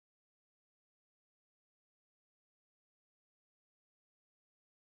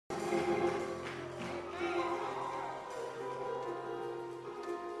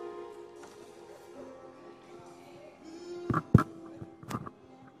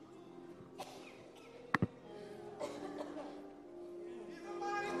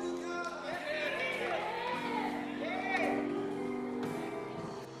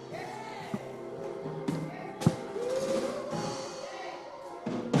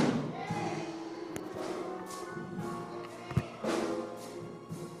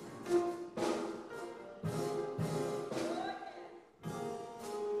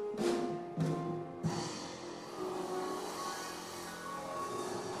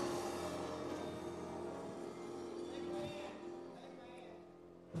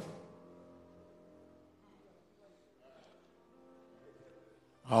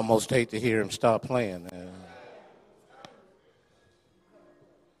I almost hate to hear him stop playing.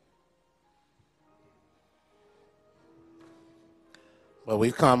 But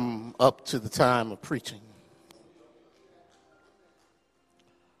we've come up to the time of preaching.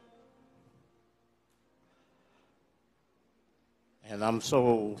 And I'm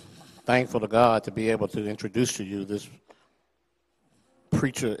so thankful to God to be able to introduce to you this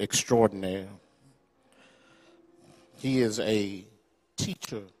preacher extraordinaire. He is a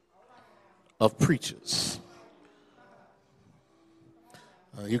teacher of preachers.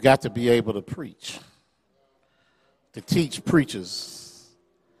 You got to be able to preach, to teach preachers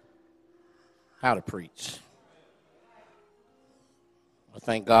how to preach. I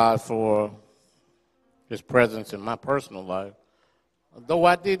thank God for his presence in my personal life. Though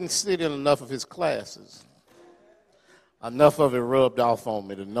I didn't sit in enough of his classes, enough of it rubbed off on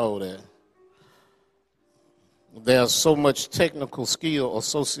me to know that there's so much technical skill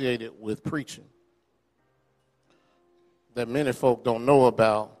associated with preaching that many folk don't know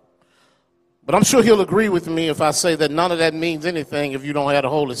about. But I'm sure he'll agree with me if I say that none of that means anything if you don't have the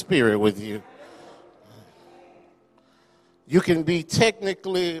Holy Spirit with you. You can be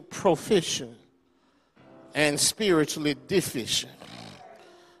technically proficient and spiritually deficient,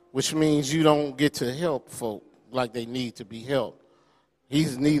 which means you don't get to help folk like they need to be helped.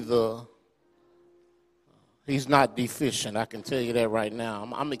 He's not deficient, I can tell you that right now.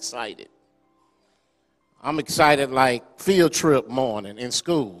 I'm excited. I'm excited like field trip morning in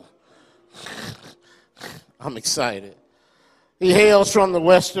school. I'm excited. He hails from the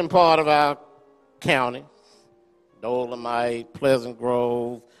western part of our county, Dolomite, Pleasant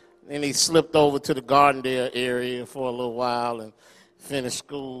Grove. Then he slipped over to the Gardendale area for a little while and finished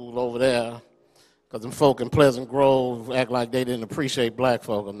school over there. Because them folk in Pleasant Grove act like they didn't appreciate black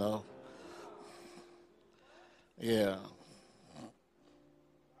folk enough. Yeah.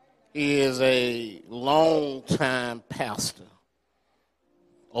 He is a long-time pastor.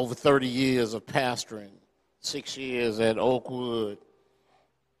 Over 30 years of pastoring. 6 years at Oakwood.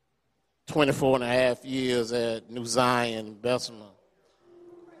 24 and a half years at New Zion, Bessemer.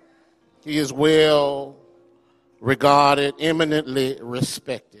 He is well regarded, eminently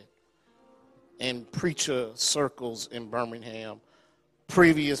respected in preacher circles in Birmingham.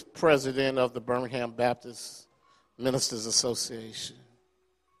 Previous president of the Birmingham Baptist Ministers Association.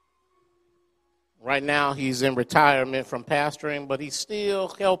 Right now he's in retirement from pastoring, but he's still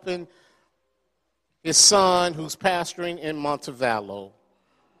helping his son who's pastoring in Montevallo.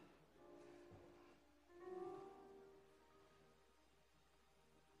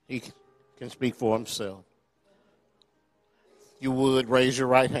 He can speak for himself. You would raise your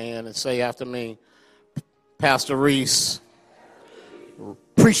right hand and say after me, Pastor Reese,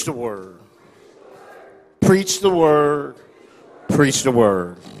 preach the word. Preach the word. Preach the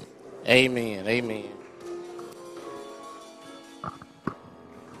word. Amen. Amen.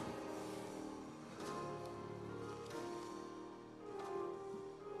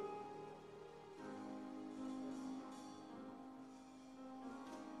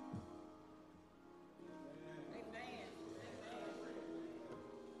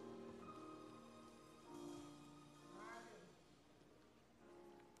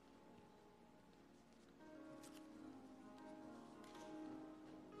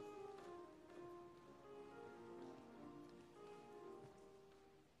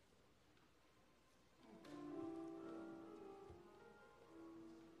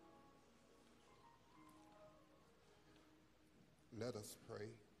 Let us pray.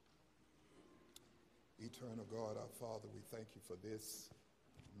 Eternal God, our Father, we thank you for this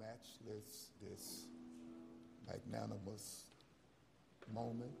matchless, this magnanimous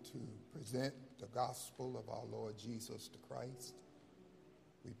moment to present the gospel of our Lord Jesus the Christ.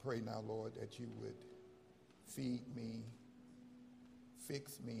 We pray now, Lord, that you would feed me,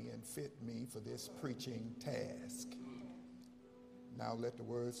 fix me, and fit me for this preaching task. Now let the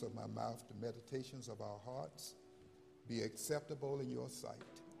words of my mouth, the meditations of our hearts, be acceptable in your sight.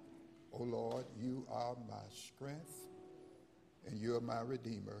 O Lord, you are my strength and you're my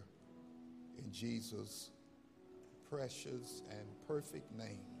Redeemer. In Jesus' precious and perfect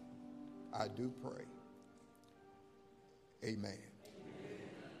name, I do pray. Amen.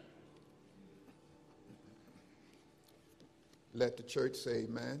 Let the church say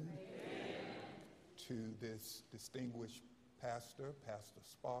amen. To this distinguished pastor, Pastor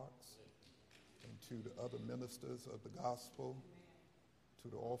Sparks, and to the other ministers of the gospel, to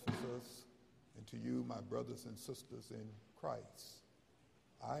the officers, and to you, my brothers and sisters in Christ.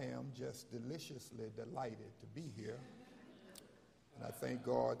 I am just deliciously delighted to be here. And I thank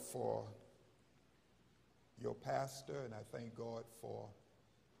God for your pastor, and I thank God for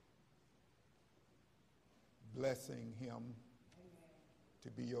blessing him to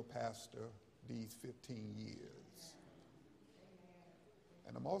be your pastor these 15 years.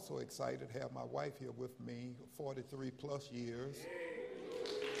 And I'm also excited to have my wife here with me 43 plus years.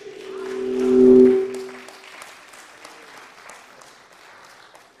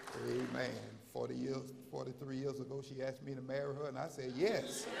 Amen. 43 years ago, she asked me to marry her, and I said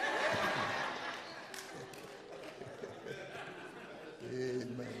yes.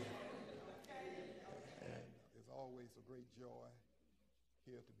 Amen. And it's always a great joy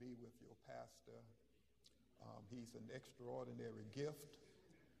here to be with your pastor. He's an extraordinary gift.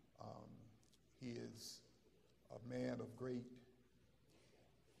 He is a man of great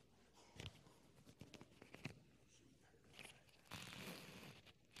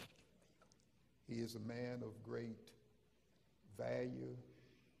value,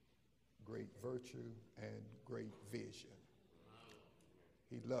 great virtue, and great vision.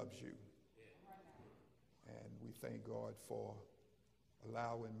 He loves you. And we thank God for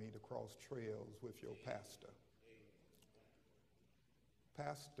allowing me to cross trails with your pastor.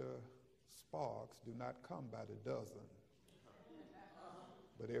 Pastor Sparks do not come by the dozen.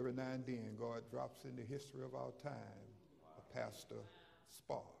 But every now and then, God drops in the history of our time a Pastor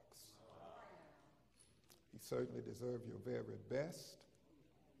Sparks. He certainly deserves your very best.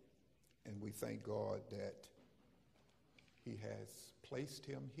 And we thank God that he has placed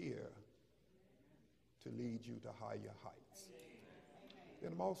him here to lead you to higher heights.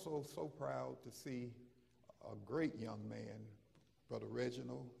 And I'm also so proud to see a great young man, Brother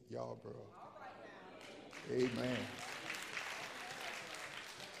Reginald Yarborough. Amen.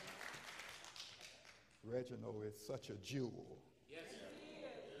 Reginald is such a jewel. Yes,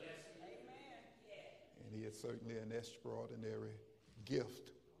 and he is certainly an extraordinary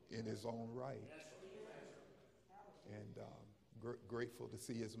gift in his own right. And grateful to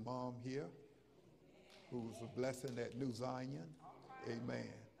see his mom here, who's a blessing at New Zion.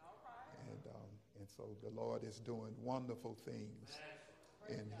 Amen. And so the Lord is doing wonderful things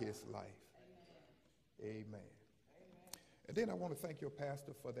in his life. Amen. And then I want to thank your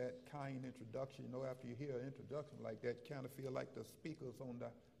pastor for that kind introduction. You know, after you hear an introduction like that, you kind of feel like the speaker's on the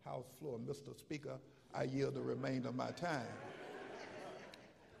House floor. Mr. Speaker, I yield the remainder of my time.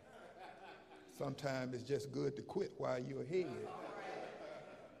 Sometimes it's just good to quit while you're ahead.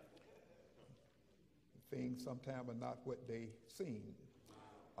 Things sometimes are not what they seem.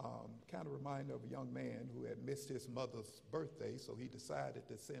 Kind of reminded of a young man who had missed his mother's birthday, so he decided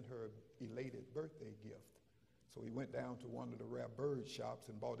to send her an elated birthday gift. So he went down to one of the rare bird shops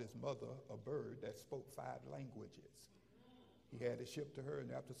and bought his mother a bird that spoke 5 languages. He had it shipped to her,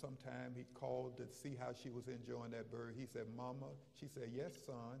 and after some time, he called to see how she was enjoying that bird. He said, "Mama," she said, "Yes,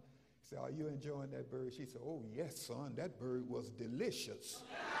 son." He said, "Are you enjoying that bird?" She said, "Oh, yes, son, that bird was delicious."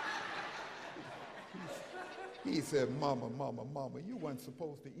 He said, "Mama, you weren't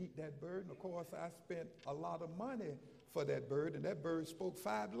supposed to eat that bird. And of course, I spent a lot of money for that bird, and that bird spoke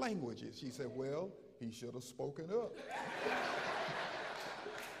 5 languages. She said, "Well, he should have spoken up."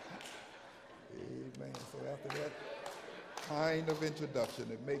 Amen. So after that kind of introduction,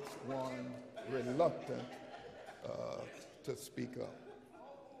 it makes one reluctant to speak up.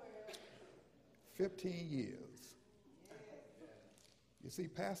 15 years. You see,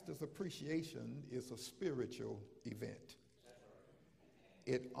 Pastor's Appreciation is a spiritual event.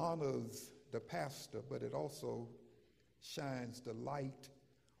 It honors the pastor, but it also shines the light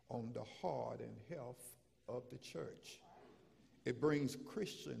on the heart and health of the church. It brings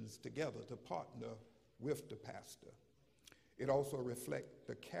Christians together to partner with the pastor. It also reflects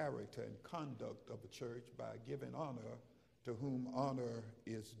the character and conduct of the church by giving honor to whom honor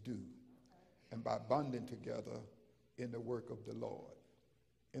is due, and by bonding together in the work of the Lord.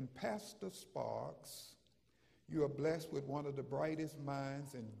 In Pastor Sparks, you are blessed with one of the brightest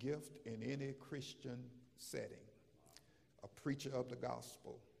minds and gift in any Christian setting, a preacher of the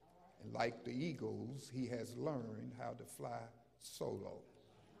gospel. And like the eagles, he has learned how to fly solo.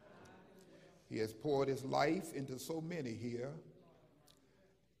 He has poured his life into so many here.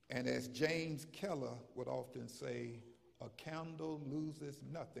 And as James Keller would often say, a candle loses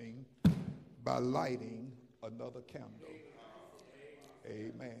nothing by lighting another candle.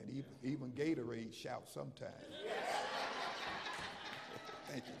 Amen. Even Gatorade shouts sometimes.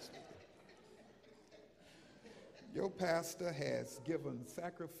 Thank you, Speaker. Your pastor has given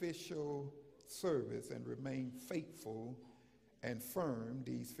sacrificial service and remained faithful and firm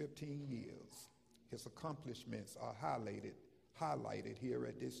these 15 years. His accomplishments are highlighted here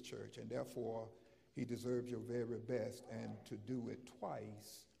at this church, and therefore he deserves your very best, and to do it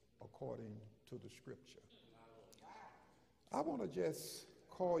twice according to the scripture. I want to just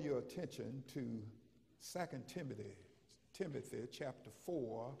call your attention to 2 Timothy chapter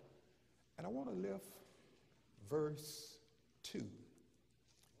 4, and I want to lift verse 2.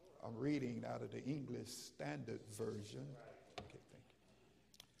 I'm reading out of the English Standard Version. Okay,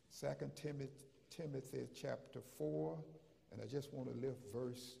 thank you. 2 Timothy chapter 4, and I just want to lift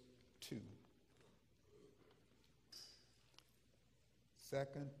verse 2. 2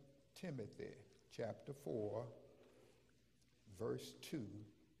 Timothy chapter 4, verse 2,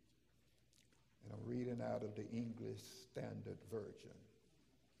 and I'm reading out of the English Standard Version.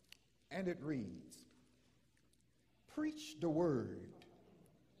 And it reads, "Preach the word,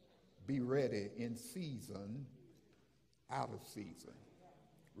 be ready in season, out of season.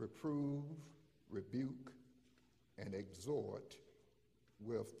 Reprove, rebuke, and exhort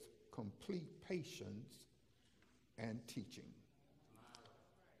with complete patience and teaching."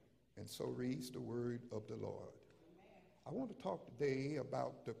 And so reads the word of the Lord. I want to talk today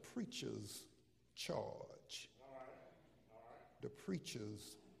about the preacher's charge. The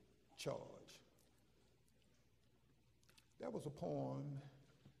preacher's charge. There was a poem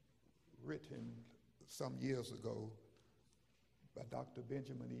written some years ago by Dr.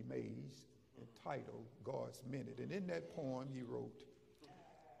 Benjamin E. Mays entitled God's Minute. And in that poem he wrote,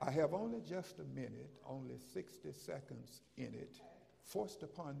 "I have only just a minute, only 60 seconds in it. Forced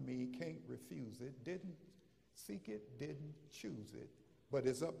upon me, can't refuse it. Didn't seek it, didn't choose it. But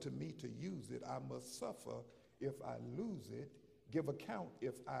it's up to me to use it. I must suffer if I lose it. Give account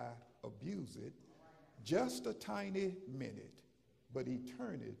if I abuse it. Just a tiny minute, but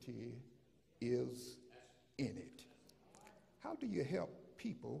eternity is in it." How do you help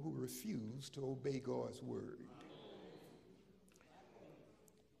people who refuse to obey God's word?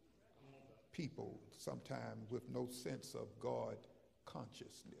 People sometimes with no sense of God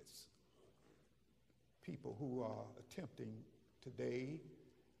consciousness. People who are attempting today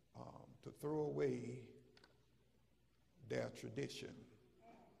to throw away their tradition,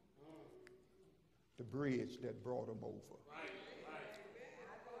 the bridge that brought them over.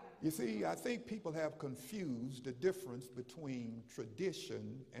 You see, I think people have confused the difference between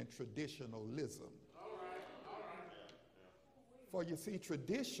tradition and traditionalism. For you see,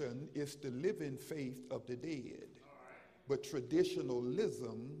 tradition is the living faith of the dead, but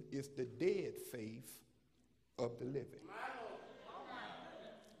traditionalism is the dead faith of the living.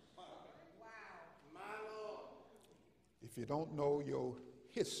 If you don't know your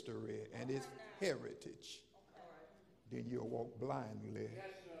history and its heritage, then you'll walk blindly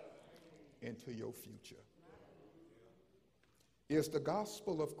into your future. Is the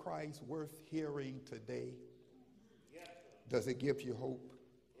gospel of Christ worth hearing today? Does it give you hope?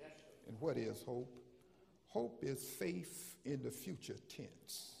 And what is hope? Hope is faith in the future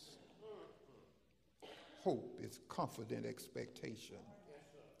tense. Hope is confident expectation.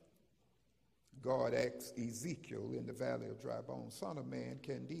 God asked Ezekiel in the valley of dry bones, "Son of man,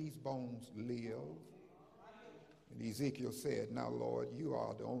 can these bones live?" And Ezekiel said, "Now, Lord, you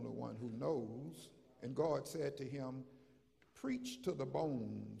are the only one who knows." And God said to him, "Preach to the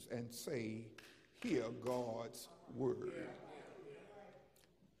bones and say, hear God's word."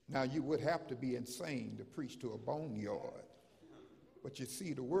 Now, you would have to be insane to preach to a boneyard. But you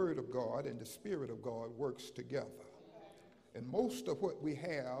see, the word of God and the spirit of God works together. And most of what we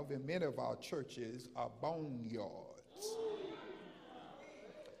have in many of our churches are boneyards.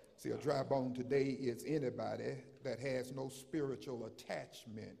 See, a dry bone today is anybody that has no spiritual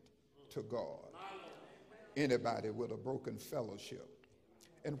attachment to God. Anybody with a broken fellowship.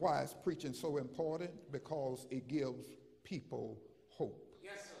 And why is preaching so important? Because it gives people hope.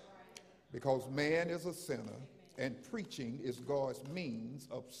 Because man is a sinner, and preaching is God's means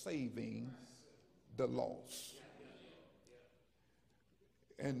of saving the lost.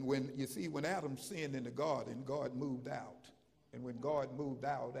 And when Adam sinned in the garden, God moved out. And when God moved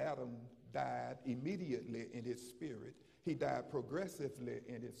out, Adam died immediately in his spirit. He died progressively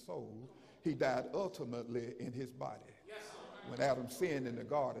in his soul. He died ultimately in his body. When Adam sinned in the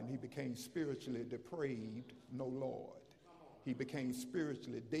garden, he became spiritually depraved, no Lord. He became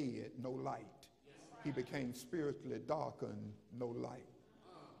spiritually dead, no light. He became spiritually darkened, no light.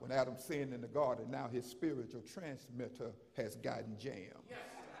 When Adam sinned in the garden, now his spiritual transmitter has gotten jammed.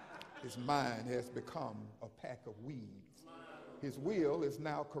 His mind has become a pack of weeds. His will is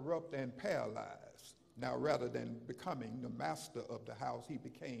now corrupt and paralyzed. Now, rather than becoming the master of the house, he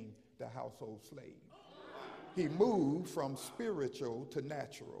became the household slave. He moved from spiritual to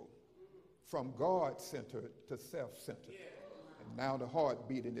natural, from God-centered to self-centered. And now the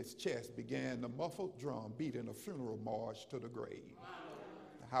heartbeat in his chest began the muffled drum beating a funeral march to the grave.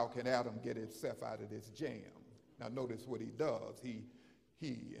 How can Adam get himself out of this jam? Now notice what he does.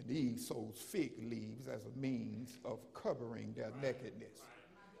 he and Eve sows fig leaves as a means of covering their nakedness.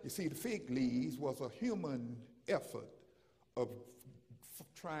 You see, the fig leaves was a human effort of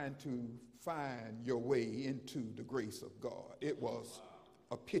trying to find your way into the grace of God. It was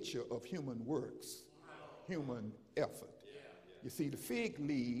a picture of human works, human effort. You see, the fig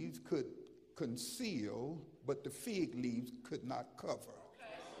leaves could conceal, but the fig leaves could not cover.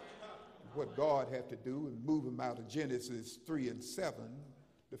 What God had to do is move them out of Genesis 3 and 7,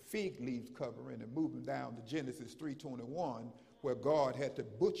 the fig leaves covering, and move them down to Genesis 3:21, where God had to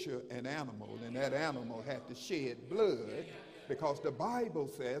butcher an animal, and that animal had to shed blood, because the Bible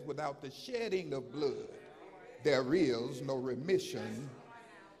says without the shedding of blood, there is no remission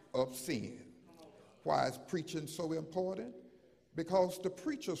of sin. Why is preaching so important? Because the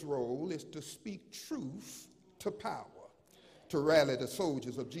preacher's role is to speak truth to power, to rally the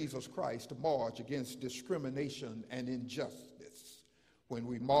soldiers of Jesus Christ to march against discrimination and injustice. When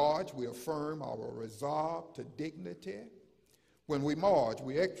we march, we affirm our resolve to dignity. When we march,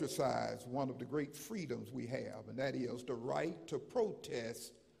 we exercise one of the great freedoms we have, and that is the right to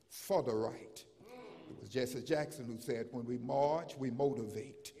protest for the right. It was Jesse Jackson who said, when we march, we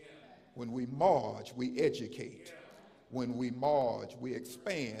motivate. When we march, we educate. When we march, we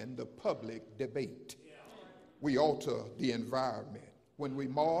expand the public debate. We alter the environment. When we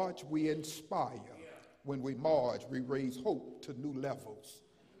march, we inspire. When we march, we raise hope to new levels.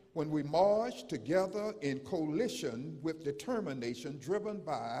 When we march together in coalition with determination driven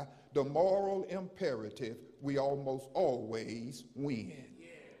by the moral imperative, we almost always win.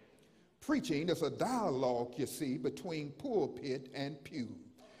 Preaching is a dialogue, you see, between pulpit and pew.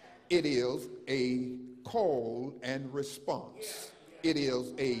 It is a call and response. It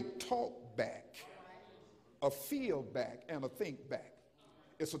is a talk back, a feel back, and a think back.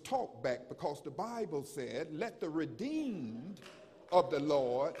 It's a talk back because the Bible said, let the redeemed of the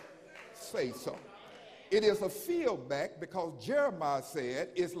Lord say so. It is a feel back because Jeremiah said,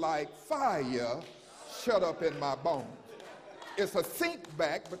 it's like fire shut up in my bones. It's a think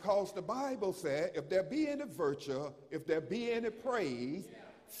back because the Bible said, if there be any virtue, if there be any praise,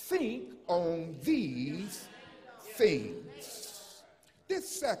 think on these things. This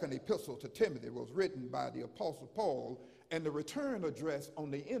second epistle to Timothy was written by the Apostle Paul, and the return address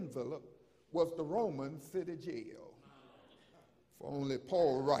on the envelope was the Roman city jail. For only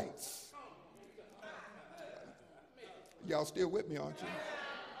Paul writes. Y'all still with me, aren't you?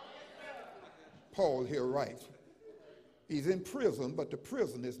 Paul here writes. He's in prison, but the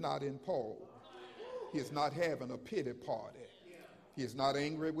prison is not in Paul. He is not having a pity party. He is not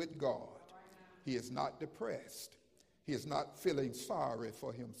angry with God. He is not depressed. He is not feeling sorry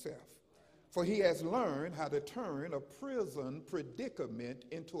for himself. For he has learned how to turn a prison predicament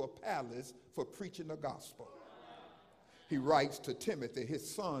into a palace for preaching the gospel. He writes to Timothy,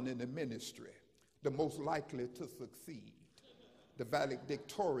 his son in the ministry, the most likely to succeed, the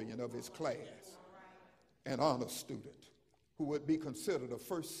valedictorian of his class, an honor student who would be considered a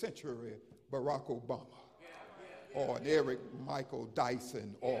first century Barack Obama, or an Eric Michael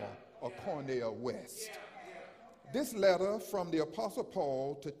Dyson, or a Cornel West. This letter from the Apostle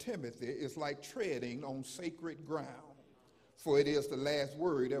Paul to Timothy is like treading on sacred ground, for it is the last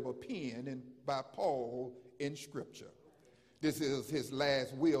word ever penned by Paul in Scripture. This is his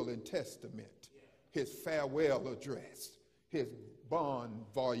last will and testament, his farewell address, his bon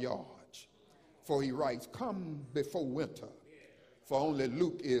voyage. For he writes, come before winter, for only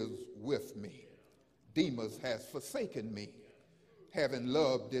Luke is with me. Demas has forsaken me, having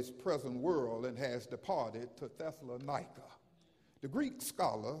loved this present world, and has departed to Thessalonica. The Greek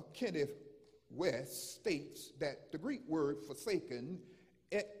scholar Kenneth West states that the Greek word forsaken,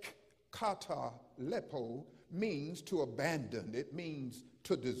 ekatalepo, means to abandon. It means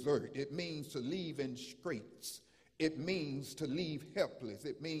to desert. It means to leave in straits. It means to leave helpless.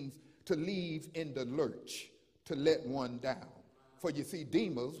 It means to leave in the lurch, to let one down. For you see,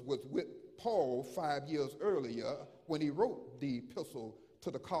 Demas was with Paul 5 years earlier when he wrote the epistle to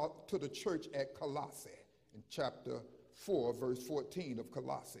the church at Colossae in chapter 4, verse 14 of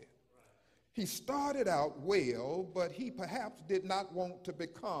Colossae. He started out well, but he perhaps did not want to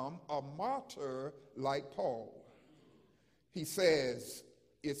become a martyr like Paul. He says,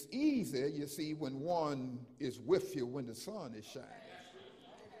 it's easy, you see, when one is with you when the sun is shining.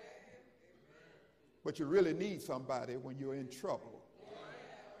 But you really need somebody when you're in trouble,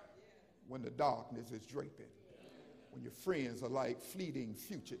 when the darkness is draping, when your friends are like fleeting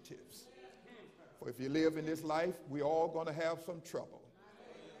fugitives. For if you live in this life, we're all going to have some trouble.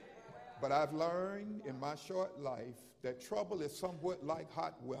 But I've learned in my short life that trouble is somewhat like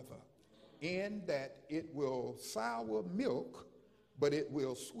hot weather, in that it will sour milk but it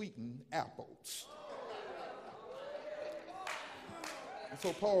will sweeten apples. And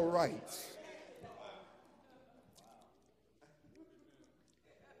so Paul writes,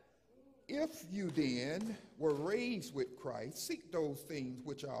 if you then were raised with Christ, seek those things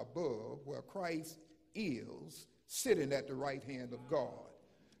which are above, where Christ is, sitting at the right hand of God.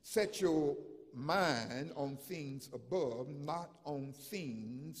 Set your mind on things above, not on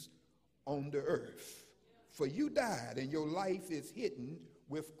things on the earth. For you died, and your life is hidden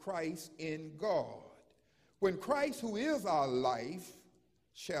with Christ in God. When Christ, who is our life,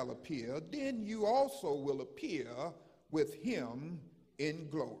 shall appear, then you also will appear with him in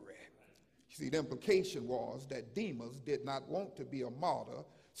glory. You see, the implication was that Demas did not want to be a martyr,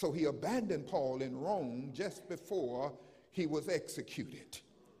 so he abandoned Paul in Rome just before he was executed.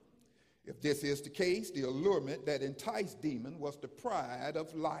 If this is the case, the allurement that enticed Demas was the pride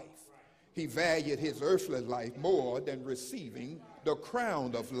of life. He valued his earthly life more than receiving the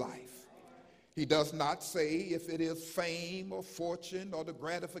crown of life. He does not say if it is fame or fortune or the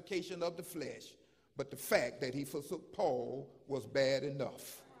gratification of the flesh, but the fact that he forsook Paul was bad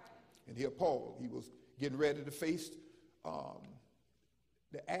enough. And here Paul, he was getting ready to face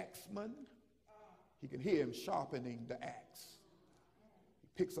the axeman. He can hear him sharpening the axe. He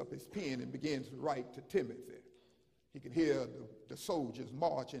picks up his pen and begins to write to Timothy. He can hear the soldiers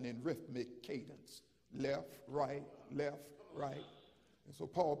marching in rhythmic cadence, left, right, left, right. And so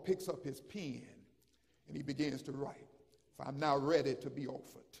Paul picks up his pen and he begins to write. For I'm now ready to be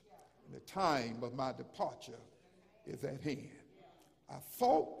offered, and the time of my departure is at hand. I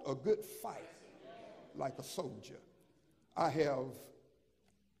fought a good fight like a soldier. I have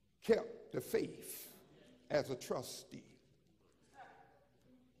kept the faith as a trustee.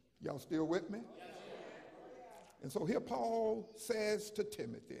 Y'all still with me? And so here Paul says to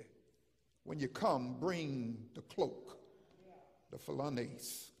Timothy, when you come, bring the cloak, the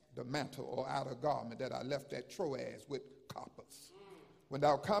phalanes, the mantle or outer garment that I left at Troas with Carpus. When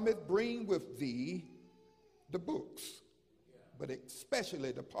thou comest, bring with thee the books, but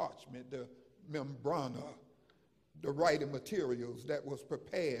especially the parchment, the membrana, the writing materials that was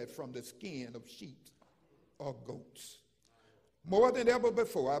prepared from the skin of sheep or goats. More than ever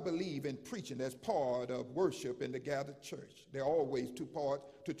before, I believe in preaching as part of worship in the gathered church. There are always two parts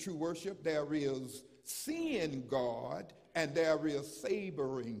to true worship. There is seeing God and there is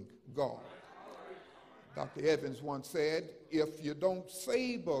savoring God. Dr. Evans once said, if you don't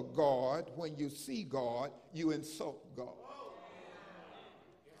savor God when you see God, you insult God.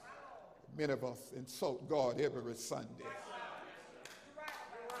 Many of us insult God every Sunday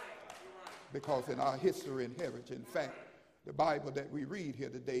because in our history and heritage, in fact, the Bible that we read here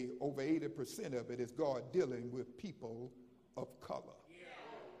today, over 80% of it is God dealing with people of color.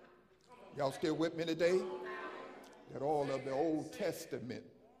 Y'all still with me today? That all of the Old Testament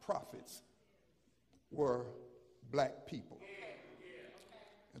prophets were black people.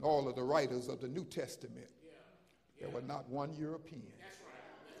 And all of the writers of the New Testament, there were not one European.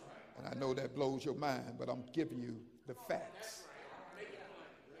 And I know that blows your mind, but I'm giving you the facts.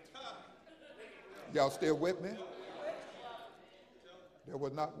 Y'all still with me? There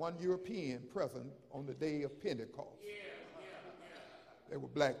was not one European present on the day of Pentecost. They were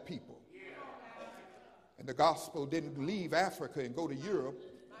black people. And the gospel didn't leave Africa and go to Europe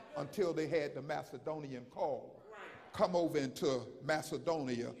until they had the Macedonian call. Come over into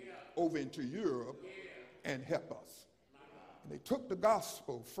Macedonia, over into Europe, and help us. And they took the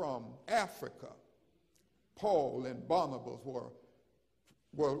gospel from Africa. Paul and Barnabas were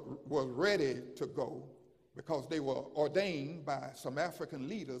ready to go because they were ordained by some African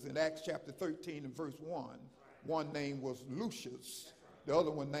leaders in Acts chapter 13 and verse 1. One name was Lucius. The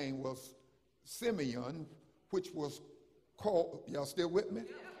other one name was Simeon, which was called, y'all still with me?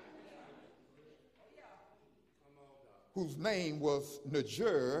 Whose name was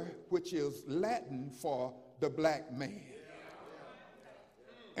Niger, which is Latin for the black man.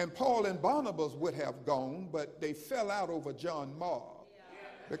 And Paul and Barnabas would have gone, but they fell out over John Mark.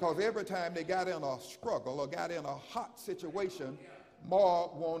 Because every time they got in a struggle or got in a hot situation,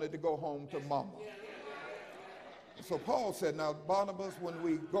 Mark wanted to go home to mama. So Paul said, now, Barnabas, when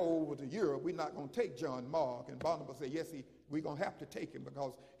we go over to Europe, we're not going to take John Mark. And Barnabas said, yes, we're going to have to take him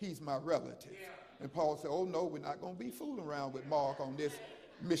because he's my relative. And Paul said, oh, no, we're not going to be fooling around with Mark on this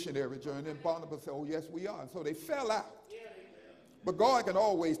missionary journey. And Barnabas said, oh, yes, we are. And so they fell out. But God can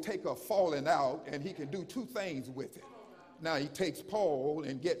always take a falling out, and he can do two things with it. Now he takes Paul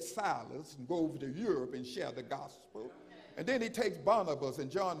and gets Silas and go over to Europe and share the gospel. And then he takes Barnabas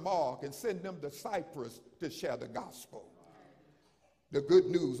and John Mark and send them to Cyprus to share the gospel, the good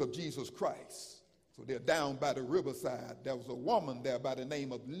news of Jesus Christ. So they're down by the riverside. There was a woman there by the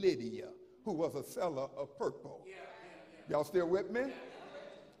name of Lydia who was a seller of purple. Y'all still with me?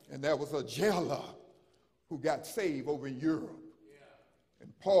 And there was a jailer who got saved over in Europe.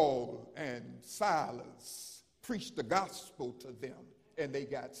 And Paul and Silas preached the gospel to them, and they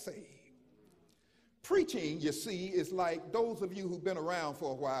got saved. Preaching, you see, is like, those of you who've been around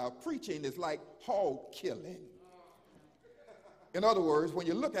for a while, preaching is like hog killing. In other words, when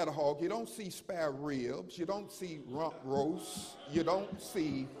you look at a hog, you don't see spare ribs, you don't see rump roast, you don't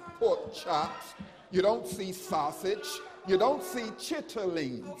see pork chops, you don't see sausage, you don't see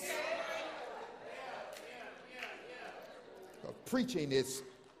chitterlings. Preaching is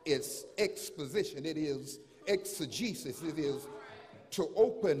exposition, it is exegesis, it is to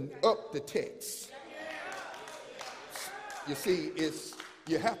open up the text. You see,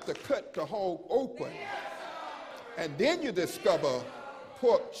 you have to cut the hog open, and then you discover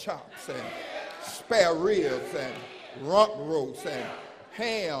pork chops and spare ribs and rump roast and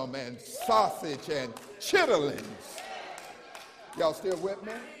ham and sausage and chitterlings. Y'all still with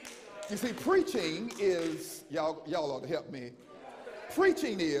me? You see, preaching is, y'all ought to help me.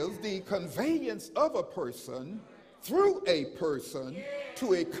 Preaching is the conveyance of a person through a person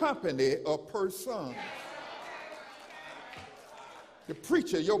to accompany a person. The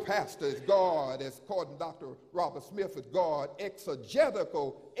preacher, your pastor, is God, as according to Dr. Robert Smith, is God,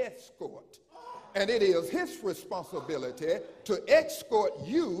 exegetical escort. And it is his responsibility to escort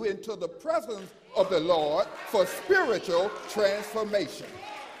you into the presence of the Lord for spiritual transformation.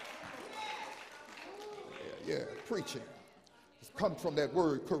 Yeah, preaching. It's come from that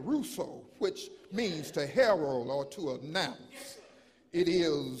word caruso, which means to herald or to announce. It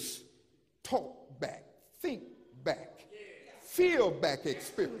is talk back, think back, feel back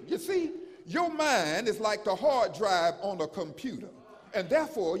experience. You see, your mind is like the hard drive on a computer, and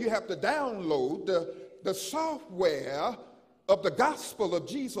therefore you have to download the software of the gospel of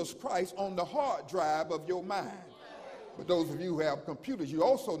Jesus Christ on the hard drive of your mind. For those of you who have computers, you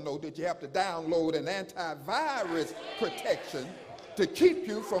also know that you have to download an antivirus protection to keep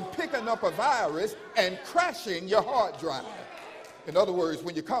you from picking up a virus and crashing your hard drive. In other words,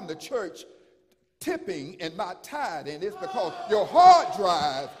 when you come to church tipping and not tithing, it's because your hard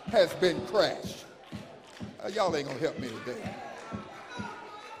drive has been crashed. Y'all ain't gonna help me today.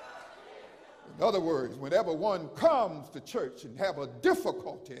 In other words, whenever one comes to church and have a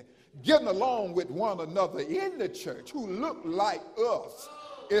difficulty getting along with one another in the church who look like us,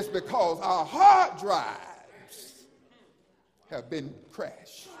 it's because our hard drives have been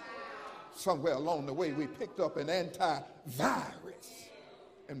crashed. Somewhere along the way, we picked up an antivirus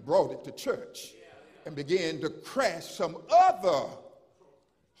and brought it to church and began to crash some other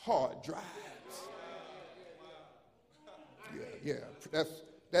hard drives. Yeah,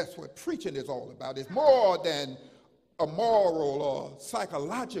 that's what preaching is all about. It's more than a moral or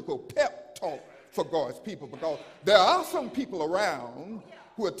psychological pep talk for God's people, because there are some people around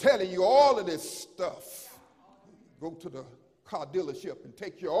who are telling you all of this stuff. Go to the car dealership and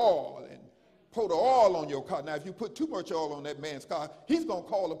take your oil and pour the oil on your car. Now, if you put too much oil on that man's car, he's going to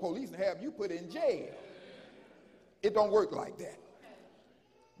call the police and have you put in jail. It don't work like that.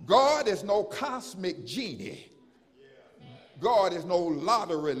 God is no cosmic genie. God is no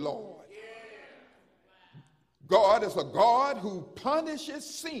lottery lord. God is a God who punishes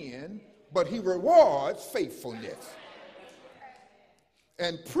sin, but he rewards faithfulness.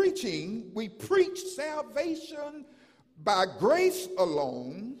 And preaching, we preach salvation by grace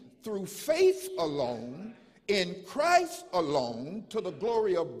alone, through faith alone, in Christ alone, to the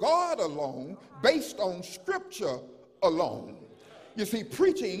glory of God alone, based on Scripture alone. You see,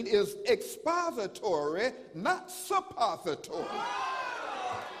 preaching is expository, not suppository.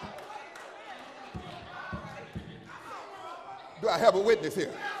 Do I have a witness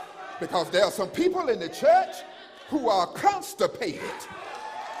here? Because there are some people in the church who are constipated.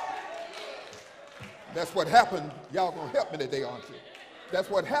 That's what happened. Y'all gonna help me today, aren't you? That's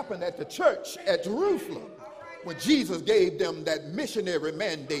what happened at the church at Jerusalem when Jesus gave them that missionary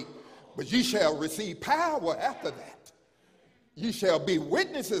mandate. But ye shall receive power after that. Ye shall be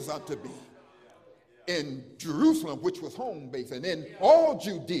witnesses unto me in Jerusalem, which was home base, and in all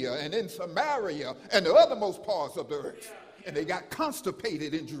Judea and in Samaria and the othermost parts of the earth. And they got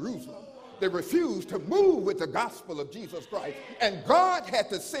constipated in Jerusalem. They refused to move with the gospel of Jesus Christ. And God had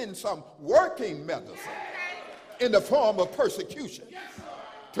to send some working medicine in the form of persecution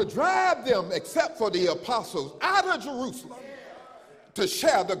to drive them, except for the apostles, out of Jerusalem to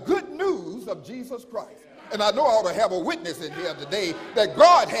share the good news of Jesus Christ. And I know I ought to have a witness in here today that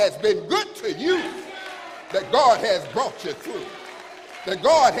God has been good to you, that God has brought you through. that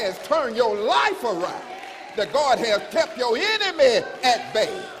God has turned your life around, that God has kept your enemy at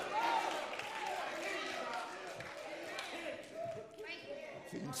bay.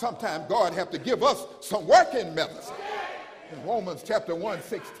 See, sometimes God has to give us some working medicine. In Romans chapter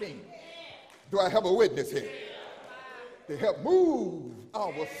 1:16, do I have a witness here? To help move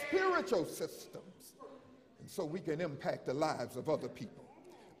our spiritual systems, and so we can impact the lives of other people.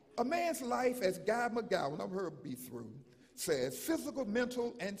 A man's life, as Guy McGowan, I've heard be through, says, physical,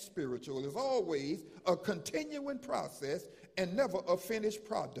 mental, and spiritual is always a continuing process and never a finished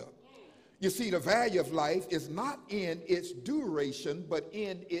product. You see, the value of life is not in its duration, but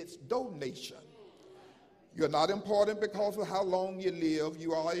in its donation. You're not important because of how long you live.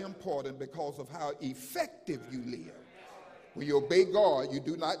 You are important because of how effective you live. When you obey God, you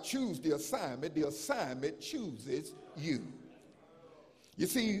do not choose the assignment chooses you. You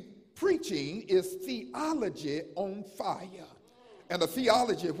see, preaching is theology on fire. And a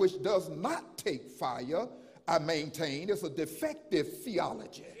theology which does not take fire, I maintain, is a defective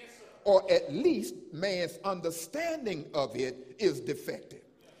theology. Or at least man's understanding of it is defective.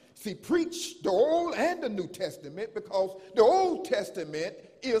 See, preach the Old and the New Testament, because the Old Testament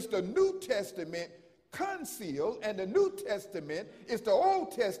is the New Testament concealed, and the New Testament is the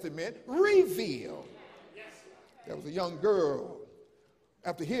Old Testament revealed. There was a young girl,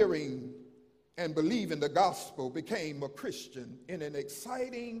 after hearing and believing the gospel, became a Christian in an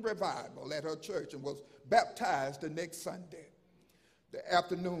exciting revival at her church and was baptized the next Sunday. That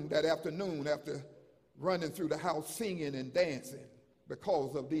afternoon, after running through the house singing and dancing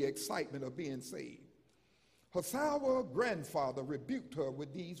because of the excitement of being saved, her sour grandfather rebuked her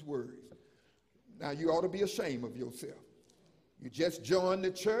with these words. Now, you ought to be ashamed of yourself. You just joined the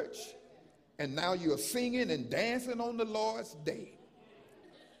church, and now you're singing and dancing on the Lord's day.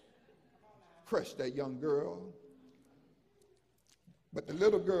 Crushed that young girl. But the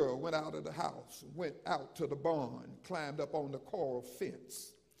little girl went out of the house, went out to the barn, climbed up on the coral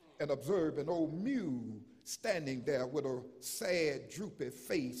fence, and observed an old mule standing there with a sad, droopy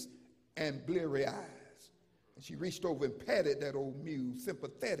face and bleary eyes. And she reached over and patted that old mule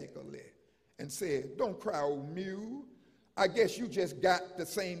sympathetically and said, "Don't cry, old mule. I guess you just got the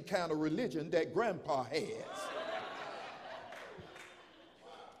same kind of religion that Grandpa has."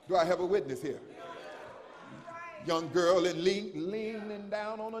 Do I have a witness here? Young girl and leaning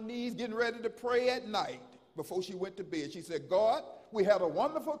down on her knees, getting ready to pray at night before she went to bed. She said, "God, we had a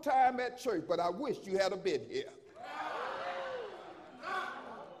wonderful time at church, but I wish you had been here."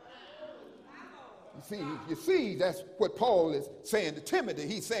 You see, that's what Paul is saying to Timothy.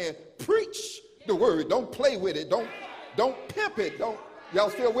 He's saying, preach the word. Don't play with it. Don't pimp it. Y'all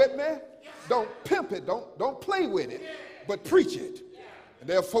still with me? Don't pimp it. Don't play with it, but preach it. And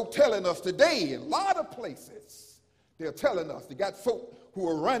there are folk telling us today in a lot of places, they're telling us, they got folk who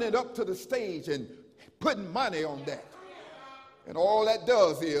are running up to the stage and putting money on that. And all that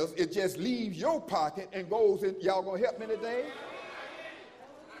does is it just leaves your pocket and goes in. Y'all gonna help me today?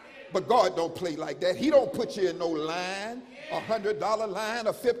 But God don't play like that. He don't put you in no line, $100 line,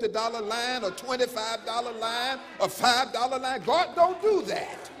 a $50 line, a $25 line, a $5 line. God don't do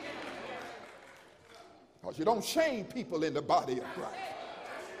that. Because you don't shame people in the body of Christ.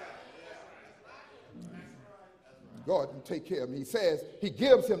 God can take care of him. He says, he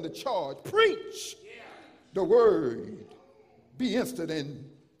gives him the charge. Preach the word. Be instant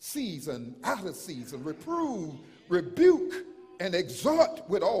in season, out of season. Reprove, rebuke, and exhort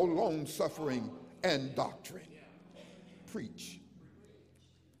with all long suffering and doctrine. Preach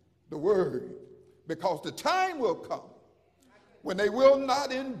the word, because the time will come when they will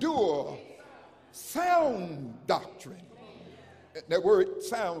not endure sound doctrine. That word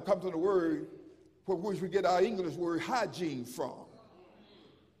sound comes from the word from which we get our English word hygiene from.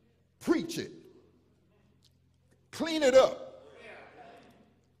 Preach it. Clean it up.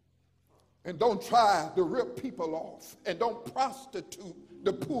 And don't try to rip people off. And don't prostitute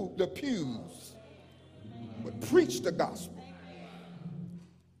the pews. But preach the gospel.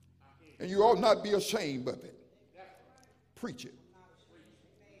 And you ought not be ashamed of it. Preach it.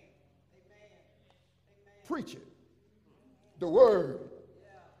 Preach it. The word.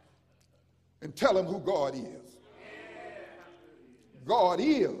 And tell them who God is. God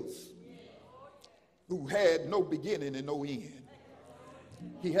is who had no beginning and no end.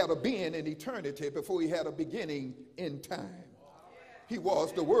 He had a being in eternity before he had a beginning in time. He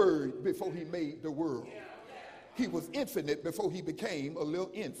was the Word before he made the world. He was infinite before he became a little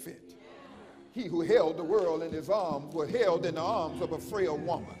infant. He who held the world in his arms was held in the arms of a frail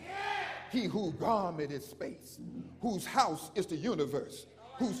woman. He who garment is space, whose house is the universe,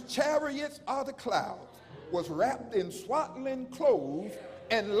 whose chariots are the clouds, was wrapped in swaddling clothes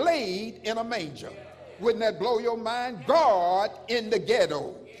and laid in a manger. Wouldn't that blow your mind? God in the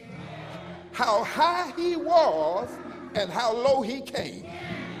ghetto. How high he was and how low he came.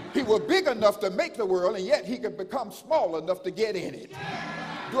 He was big enough to make the world, and yet he could become small enough to get in it.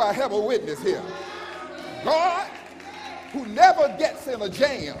 Do I have a witness here? God, who never gets in a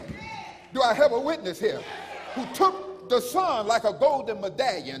jam. Do I have a witness here? Who took the sun like a golden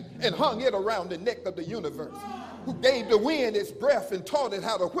medallion and hung it around the neck of the universe. Who gave the wind its breath and taught it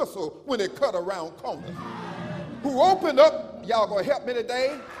how to whistle when it cut around corners. Who opened up, y'all gonna help me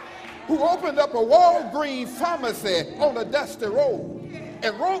today? Who opened up a Walgreens pharmacy on a dusty road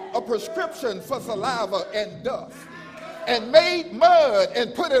and wrote a prescription for saliva and dust and made mud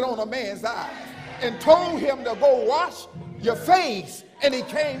and put it on a man's eyes and told him to go wash your face, and he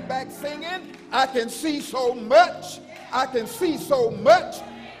came back singing, I can see so much, I can see so much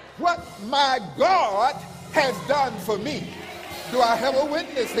what my God has done for me. Do I have a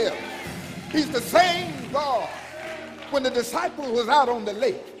witness here? He's the same God. When the disciples was out on the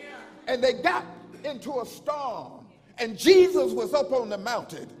lake and they got into a storm and Jesus was up on the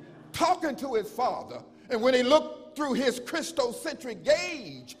mountain talking to his Father, and when he looked through his Christocentric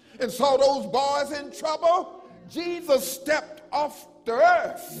gauge and saw those boys in trouble, Jesus stepped off the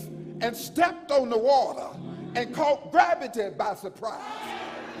earth and stepped on the water and caught gravity by surprise.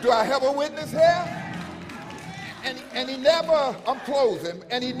 Do I have a witness here? And he never, I'm closing,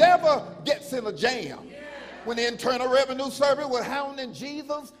 and he never gets in a jam. When the Internal Revenue Service was hounding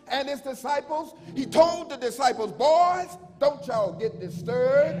Jesus and his disciples, he told the disciples, boys, don't y'all get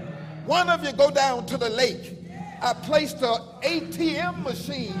disturbed. One of you go down to the lake. I placed an ATM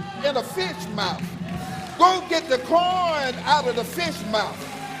machine in a fish mouth. Go get the coin out of the fish mouth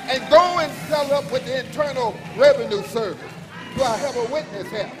and go and sell up with the Internal Revenue Service. Do I have a witness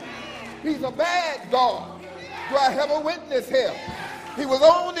here? He's a bad God. Do I have a witness here? He was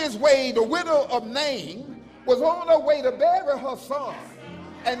on his way, the widow of Nain was on her way to bury her son.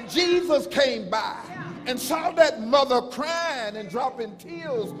 And Jesus came by and saw that mother crying and dropping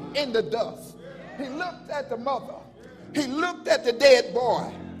tears in the dust. He looked at the mother. He looked at the dead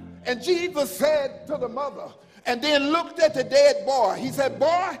boy. And Jesus said to the mother, and then looked at the dead boy. He said,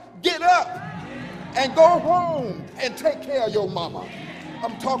 boy, get up and go home and take care of your mama.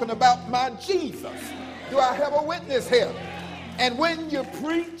 I'm talking about my Jesus. Do I have a witness here? And when you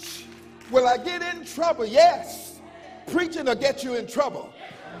preach, will I get in trouble? Yes. Preaching will get you in trouble.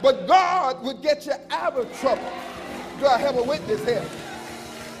 But God will get you out of trouble. Do I have a witness here?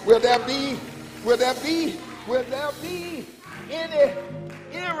 Will there be any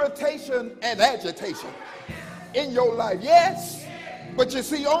irritation and agitation in your life? Yes. But you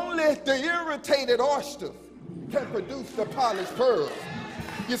see, only the irritated oyster can produce the polished pearl.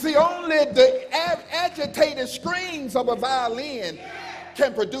 You see, only the agitated strings of a violin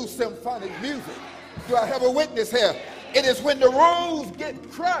can produce symphonic music. Do I have a witness here? It is when the rose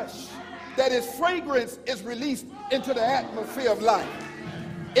get crushed that its fragrance is released into the atmosphere of life.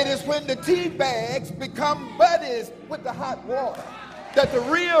 It is when the tea bags become buddies with the hot water that the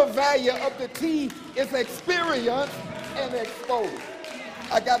real value of the tea is experienced and exposed.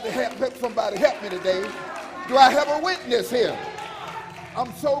 I got to help somebody help me today. Do I have a witness here?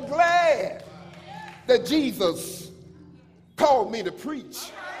 I'm so glad that Jesus called me to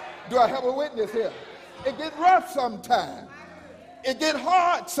preach. Do I have a witness here? It get rough sometimes. It get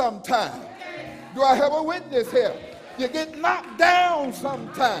hard sometimes. Do I have a witness here? You get knocked down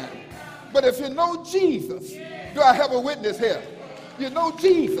sometimes. But if you know Jesus, do I have a witness here? You know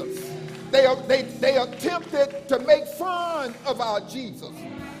Jesus. They attempted to make fun of our Jesus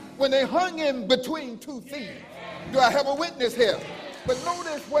when they hung him between two thieves. Do I have a witness here? But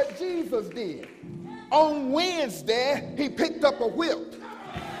notice what Jesus did. On Wednesday, he picked up a whip.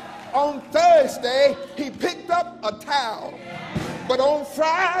 On Thursday, he picked up a towel. But on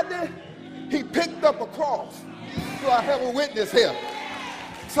Friday, he picked up a cross. Do I have a witness here?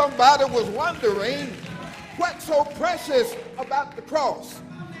 Somebody was wondering what's so precious about the cross.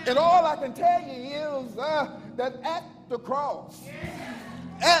 And all I can tell you is that at the cross,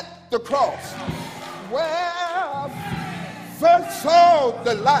 where I first saw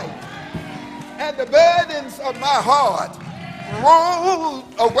the light and the burdens of my heart rolled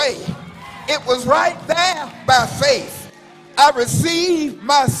away. It was right there by faith. I received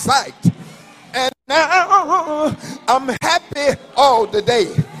my sight. And now I'm happy all the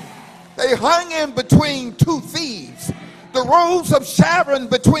day. They hung him between two thieves. The rose of Sharon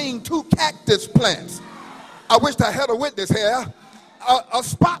between two cactus plants. I wish I had a witness here. A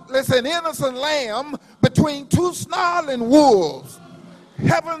spotless and innocent lamb between two snarling wolves.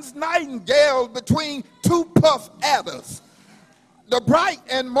 heaven's nightingale between two puff adders, the bright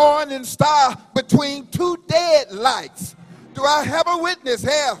and morning star between two dead lights. Do I have a witness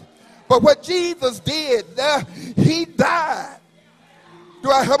here? But what Jesus did, he died. Do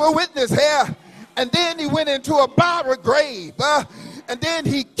I have a witness here? And then he went into a borrowed grave, and then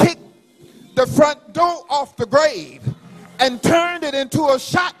he kicked the front door off the grave and turned it into a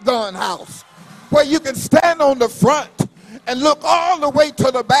shotgun house where you can stand on the front and look all the way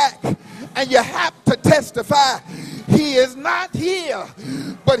to the back, and you have to testify he is not here,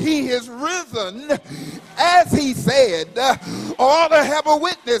 but he is risen, as he said. Ought to have a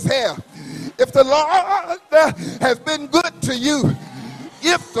witness here. If the Lord has been good to you,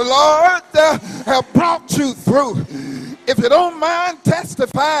 if the Lord have brought you through, if you don't mind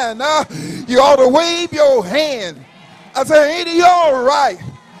testifying, you ought to wave your hand. I say, ain't he all right?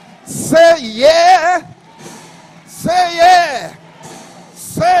 Say yeah. Say yeah.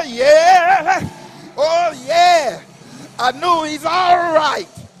 Say yeah. Oh yeah. I know he's all right.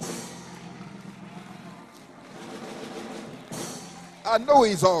 I know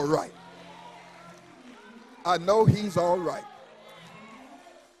he's all right. I know he's all right.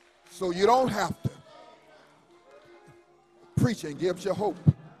 So you don't have to. Preaching gives you hope.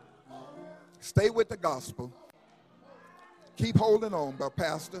 Stay with the gospel. Keep holding on,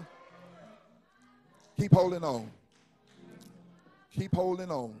 Pastor. Keep holding on. Keep holding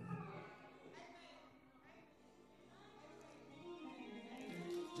on.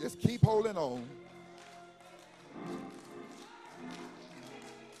 Just keep holding on.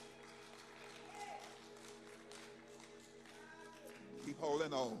 Keep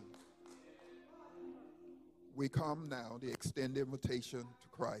holding on. We come now, the extended invitation to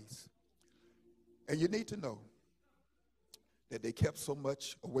Christ. And you need to know that they kept so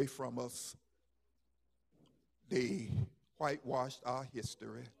much away from us. They whitewashed our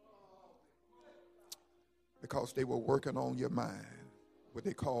history because they were working on your mind, what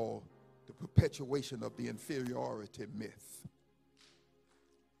they call the perpetuation of the inferiority myth,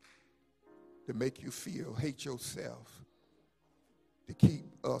 to make you feel, hate yourself, to keep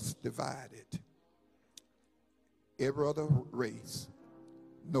us divided. Every other race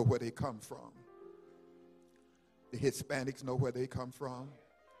know where they come from. The Hispanics know where they come from.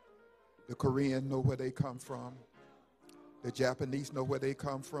 The Koreans know where they come from. The Japanese know where they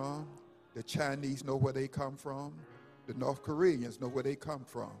come from. The Chinese know where they come from. The North Koreans know where they come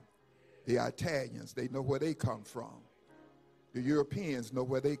from. The Italians, they know where they come from. The Europeans know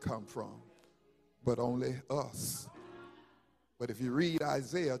where they come from. But only us. But if you read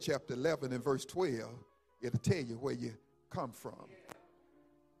Isaiah chapter 11 and verse 12, it'll tell you where you come from.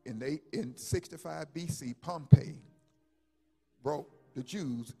 In 65 BC, Pompey brought the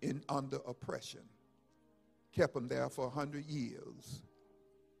Jews in under oppression, kept them there for 100 years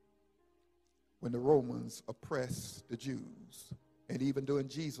when the Romans oppressed the Jews. And even during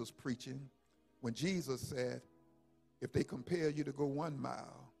Jesus' preaching, when Jesus said, if they compel you to go 1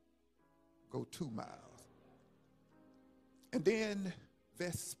 mile, go 2 miles. And then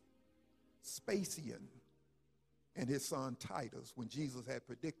Vespasian and his son Titus, when Jesus had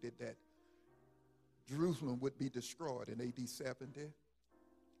predicted that Jerusalem would be destroyed in AD 70,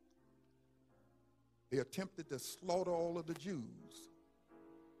 they attempted to slaughter all of the Jews,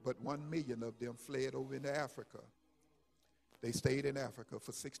 but 1 million of them fled over into Africa. They stayed in Africa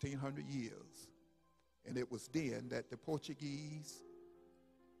for 1,600 years. And it was then that the Portuguese,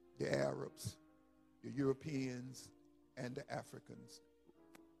 the Arabs, the Europeans, and the Africans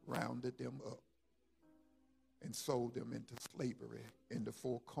rounded them up and sold them into slavery in the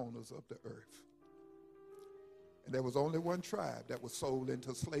 4 corners of the earth. And there was only one tribe that was sold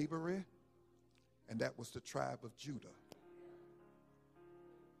into slavery, and that was the tribe of Judah.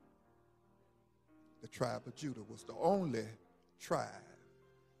 The tribe of Judah was the only tribe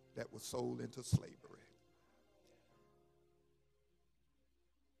that was sold into slavery.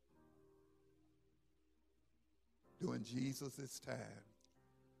 During Jesus' time.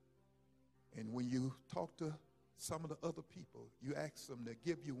 And when you talk to some of the other people, you ask them to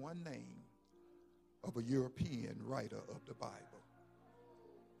give you one name of a European writer of the Bible.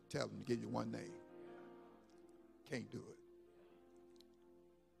 Tell them to give you one name. Can't do it.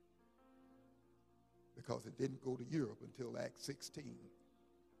 Because it didn't go to Europe until Acts 16.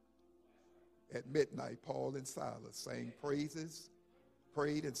 At midnight, Paul and Silas sang praises,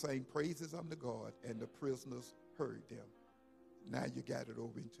 prayed and sang praises unto God, and the prisoners heard them. Now you got it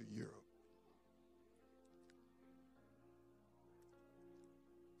over into Europe.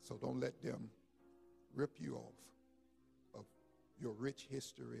 So don't let them rip you off of your rich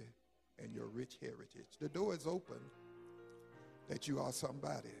history and your rich heritage. The door is open. that you are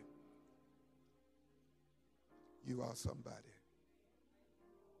somebody. You are somebody.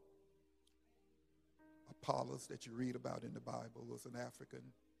 Apollos, that you read about in the Bible, was an African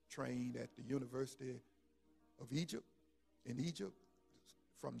trained at the University of Egypt, in Egypt,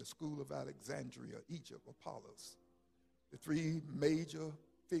 from the School of Alexandria, Egypt, Apollos. The three major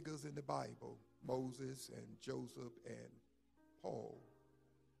figures in the Bible, Moses and Joseph and Paul,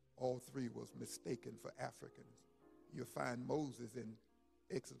 all three was mistaken for Africans. You'll find Moses in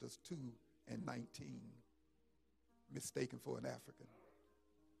Exodus 2 and 19, mistaken for an African.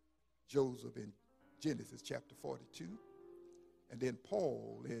 Joseph in Genesis chapter 42. And then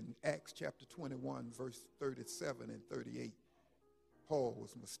Paul in Acts chapter 21, verse 37 and 38. Paul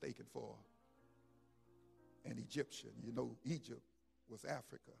was mistaken for an Egyptian. You know, Egypt was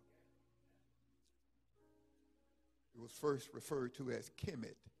Africa. It was first referred to as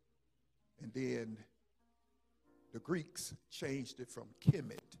Kemet, and then the Greeks changed it from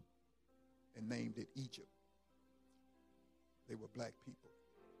Kemet and named it Egypt. They were black people.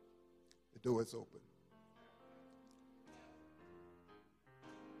 The door is open.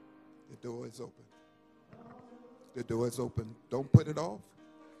 The door is open. The door is open. Don't put it off.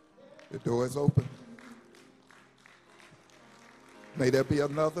 The door is open. May there be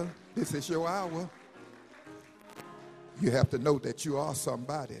another. This is your hour. You have to know that you are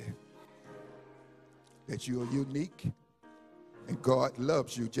somebody, that you are unique, and God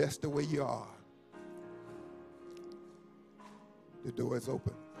loves you just the way you are. The door is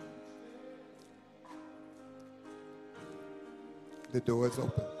open. The door is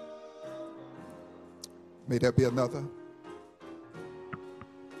open. May there be another.